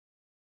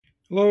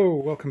Hello,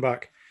 welcome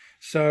back.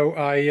 So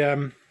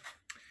I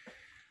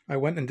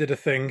went and did a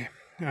thing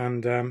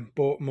and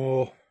bought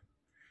more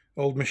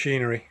old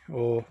machinery,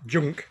 or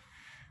junk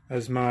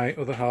as my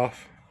other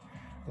half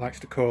likes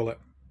to call it.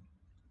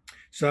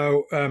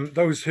 So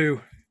those who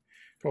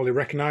probably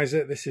recognize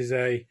it, this is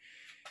a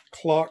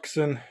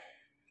Clarkson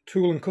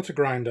Tool and Cutter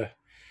Grinder.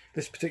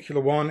 This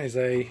particular one is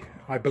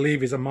I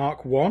believe is a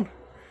Mark 1,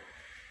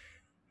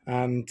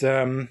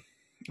 and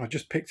I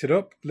just picked it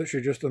up,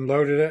 literally just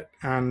unloaded it,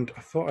 and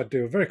I thought I'd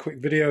do a very quick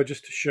video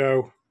just to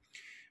show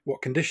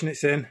what condition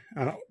it's in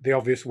and the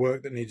obvious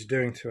work that needs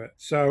doing to it.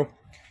 So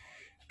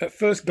at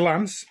first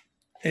glance,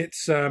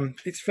 it's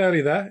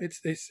fairly there. It's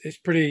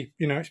pretty,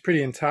 it's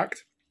pretty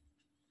intact.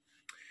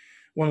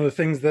 One of the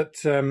things that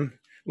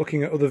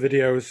looking at other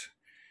videos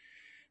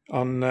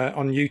on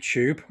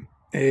YouTube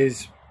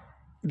is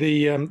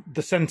the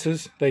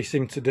centers. They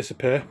seem to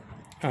disappear,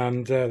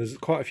 and there's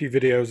quite a few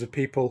videos of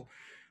people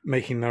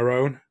making their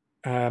own.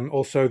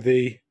 Also,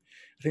 I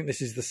think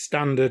this is the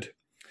standard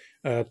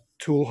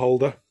tool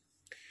holder.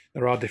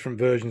 There are different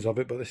versions of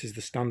it, but this is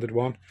the standard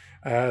one.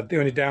 The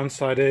only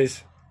downside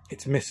is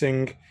it's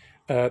missing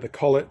the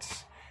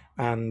collets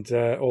and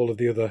all of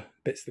the other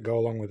bits that go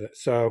along with it.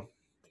 So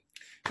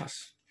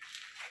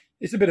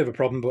it's a bit of a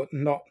problem, but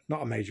not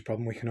a major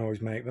problem. We can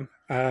always make them.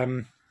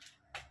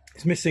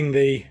 It's missing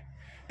the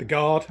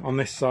guard on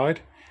this side,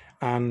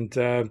 and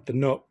the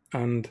nut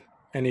and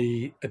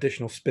any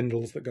additional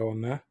spindles that go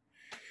on there.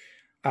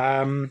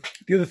 The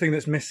other thing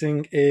that's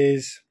missing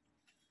is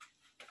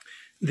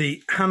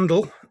the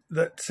handle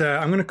that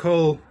I'm going to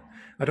call,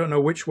 I don't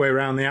know which way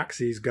around the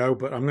axes go,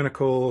 but I'm going to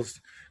call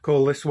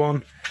this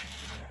one,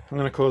 I'm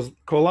going to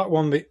call that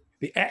one the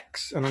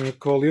X, and I'm going to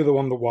call the other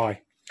one the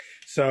Y.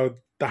 So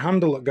the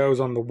handle that goes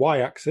on the Y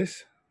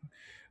axis,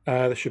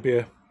 there should be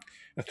a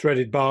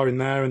threaded bar in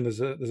there, and there's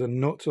a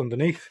nut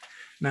underneath.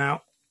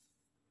 Now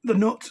the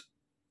nut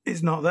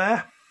is not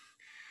there.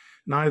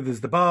 Neither's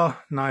the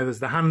bar,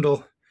 neither's the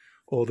handle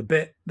or the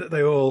bit that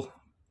they all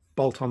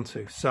bolt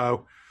onto.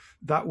 So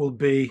that will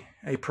be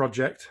a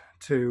project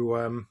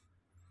to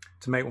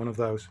make one of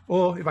those.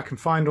 Or if I can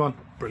find one,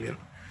 brilliant.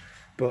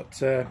 But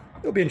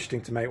it'll be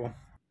interesting to make one.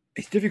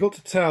 It's difficult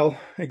to tell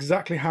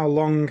exactly how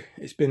long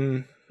it's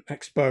been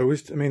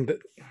exposed. I mean,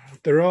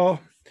 there are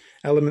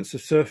elements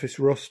of surface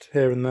rust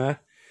here and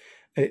there.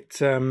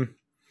 It's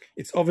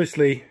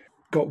obviously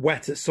got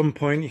wet at some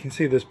point. You can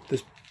see there's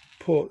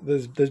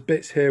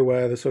bits here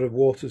where the sort of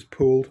water's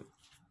pooled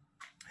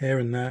here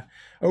and there.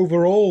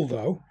 Overall,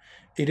 though,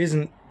 it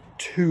isn't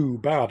too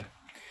bad.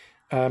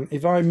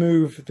 If I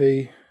move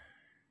the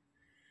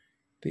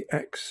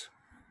X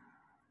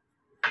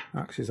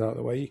axis out of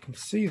the way, you can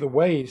see the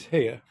waves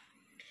here.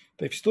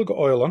 They've still got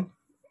oil on.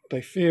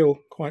 They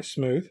feel quite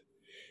smooth,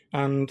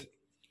 and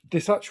the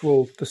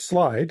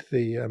slide,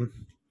 I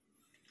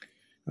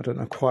don't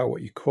know quite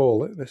what you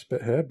call it, this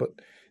bit here, but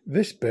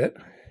this bit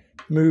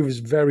moves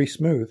very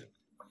smooth.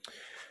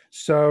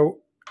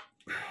 So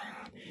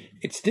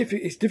it's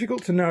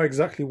difficult to know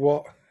exactly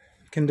what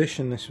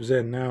condition this was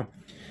in. Now,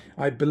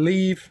 I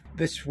believe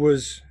this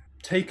was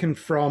taken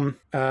from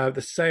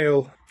the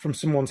sale from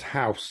someone's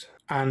house,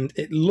 and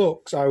it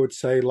looks, I would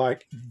say,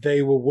 like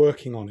they were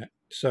working on it.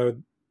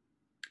 So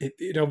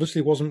it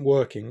obviously wasn't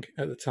working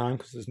at the time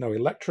because there's no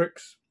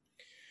electrics.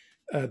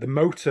 The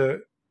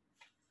motor,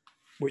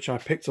 which I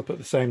picked up at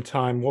the same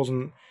time,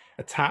 wasn't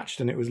attached,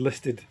 and it was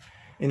listed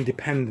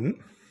independent.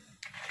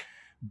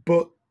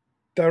 But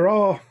there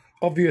are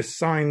obvious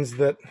signs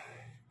that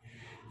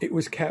it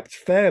was kept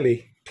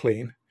fairly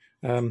clean.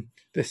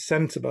 This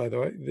centre, by the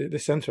way,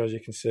 this centre, as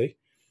you can see,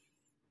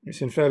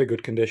 it's in fairly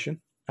good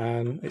condition,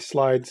 and it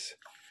slides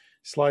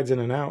in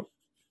and out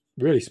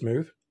really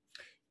smooth.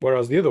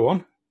 Whereas the other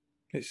one,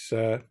 it's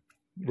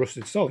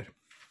rusted solid.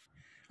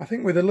 I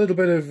think with a little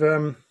bit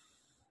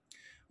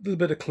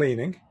of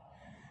cleaning,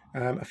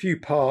 a few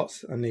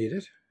parts are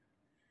needed.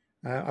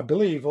 I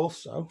believe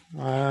also,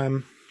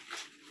 I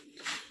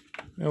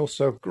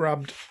also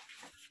grabbed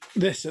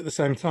this at the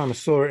same time. I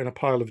saw it in a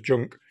pile of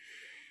junk,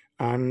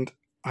 and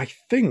I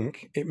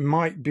think it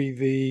might be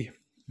the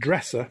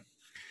dresser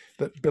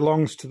that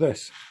belongs to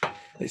this.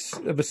 It's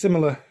of a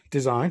similar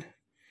design,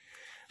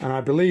 and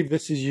I believe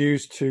this is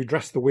used to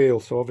dress the wheel.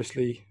 So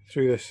obviously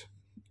through this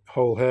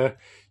hole here,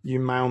 you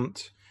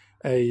mount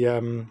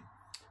a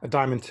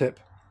diamond tip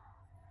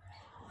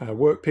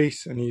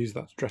workpiece, and you use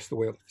that to dress the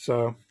wheel.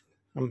 So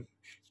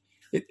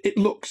it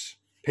looks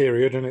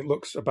period, and it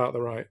looks about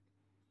the right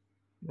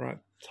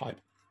type.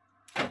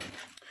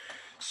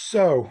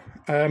 So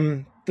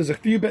there's a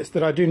few bits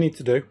that I do need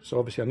to do. So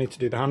obviously I need to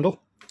do the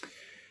handle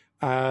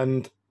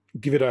and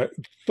give it a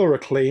thorough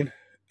clean,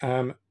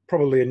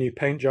 probably a new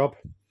paint job.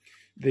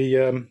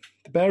 The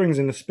bearings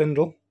in the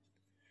spindle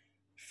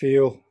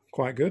feel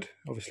quite good.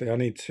 Obviously I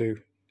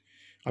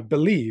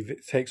believe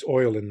it takes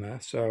oil in there,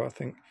 so I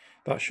think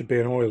that should be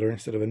an oiler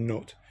instead of a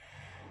nut.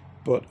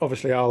 But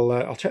obviously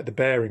I'll check the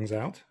bearings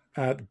out.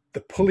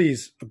 The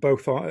pulleys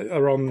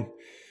are on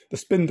the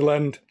spindle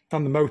end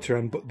and the motor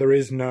end, but there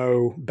is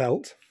no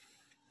belt.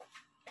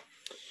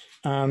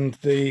 And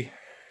the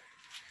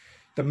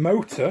The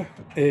motor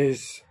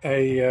is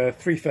a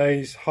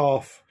 3-phase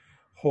half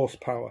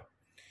horsepower.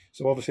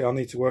 So obviously I'll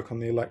need to work on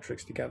the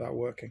electrics to get that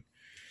working.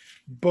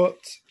 But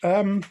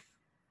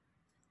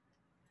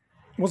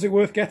was it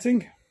worth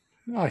getting?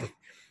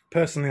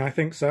 Personally, I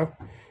think so.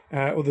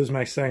 Others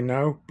may say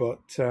no, but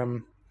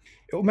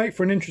it'll make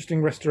for an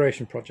interesting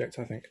restoration project,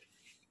 I think.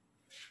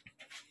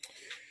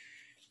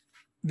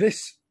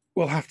 This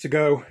will have to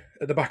go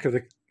at the back of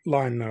the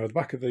line now, at the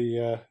back of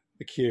the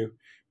queue,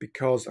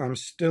 because I'm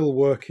still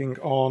working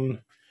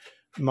on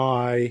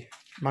my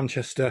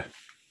Manchester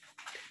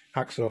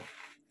hacksaw,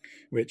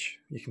 which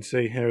you can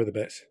see here are the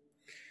bits.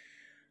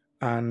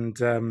 And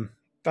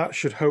that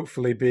should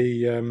hopefully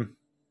be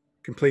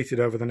completed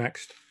over the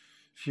next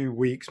few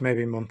weeks,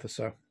 maybe a month or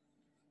so.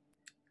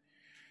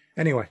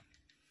 Anyway,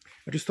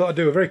 I just thought I'd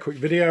do a very quick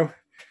video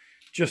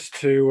just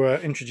to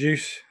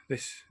introduce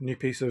this new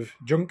piece of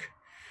junk.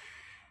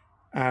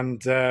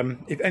 And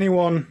if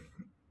anyone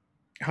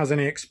has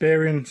any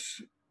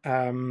experience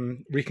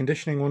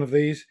reconditioning one of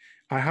these,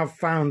 I have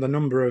found a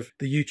number of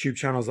the YouTube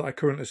channels that I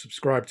currently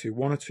subscribe to.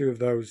 One or two of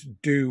those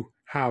do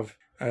have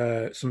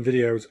some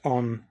videos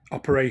on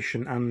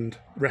operation and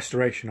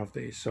restoration of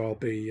these, so I'll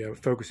be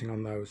focusing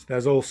on those.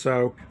 There's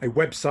also a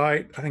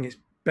website, I think it's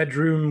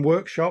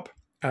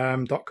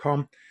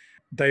bedroomworkshop.com.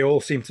 They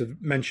all seem to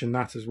mention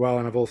that as well,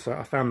 and I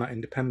found that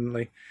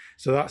independently.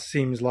 So that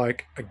seems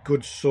like a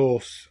good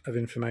source of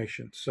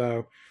information.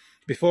 So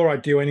before I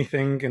do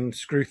anything and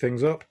screw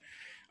things up,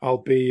 I'll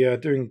be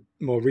doing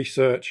more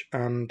research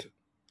and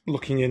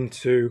looking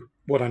into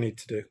what I need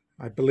to do.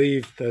 I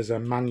believe there's a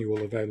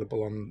manual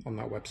available on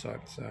that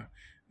website, so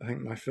I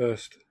think my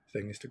first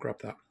thing is to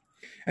grab that.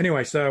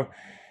 Anyway, so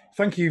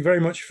thank you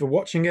very much for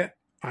watching it.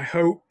 I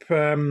hope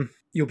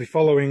you'll be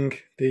following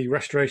the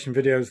restoration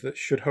videos that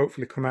should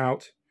hopefully come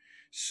out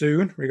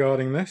soon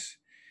regarding this,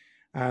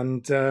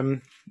 and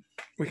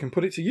we can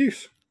put it to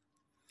use.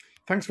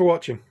 Thanks for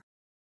watching.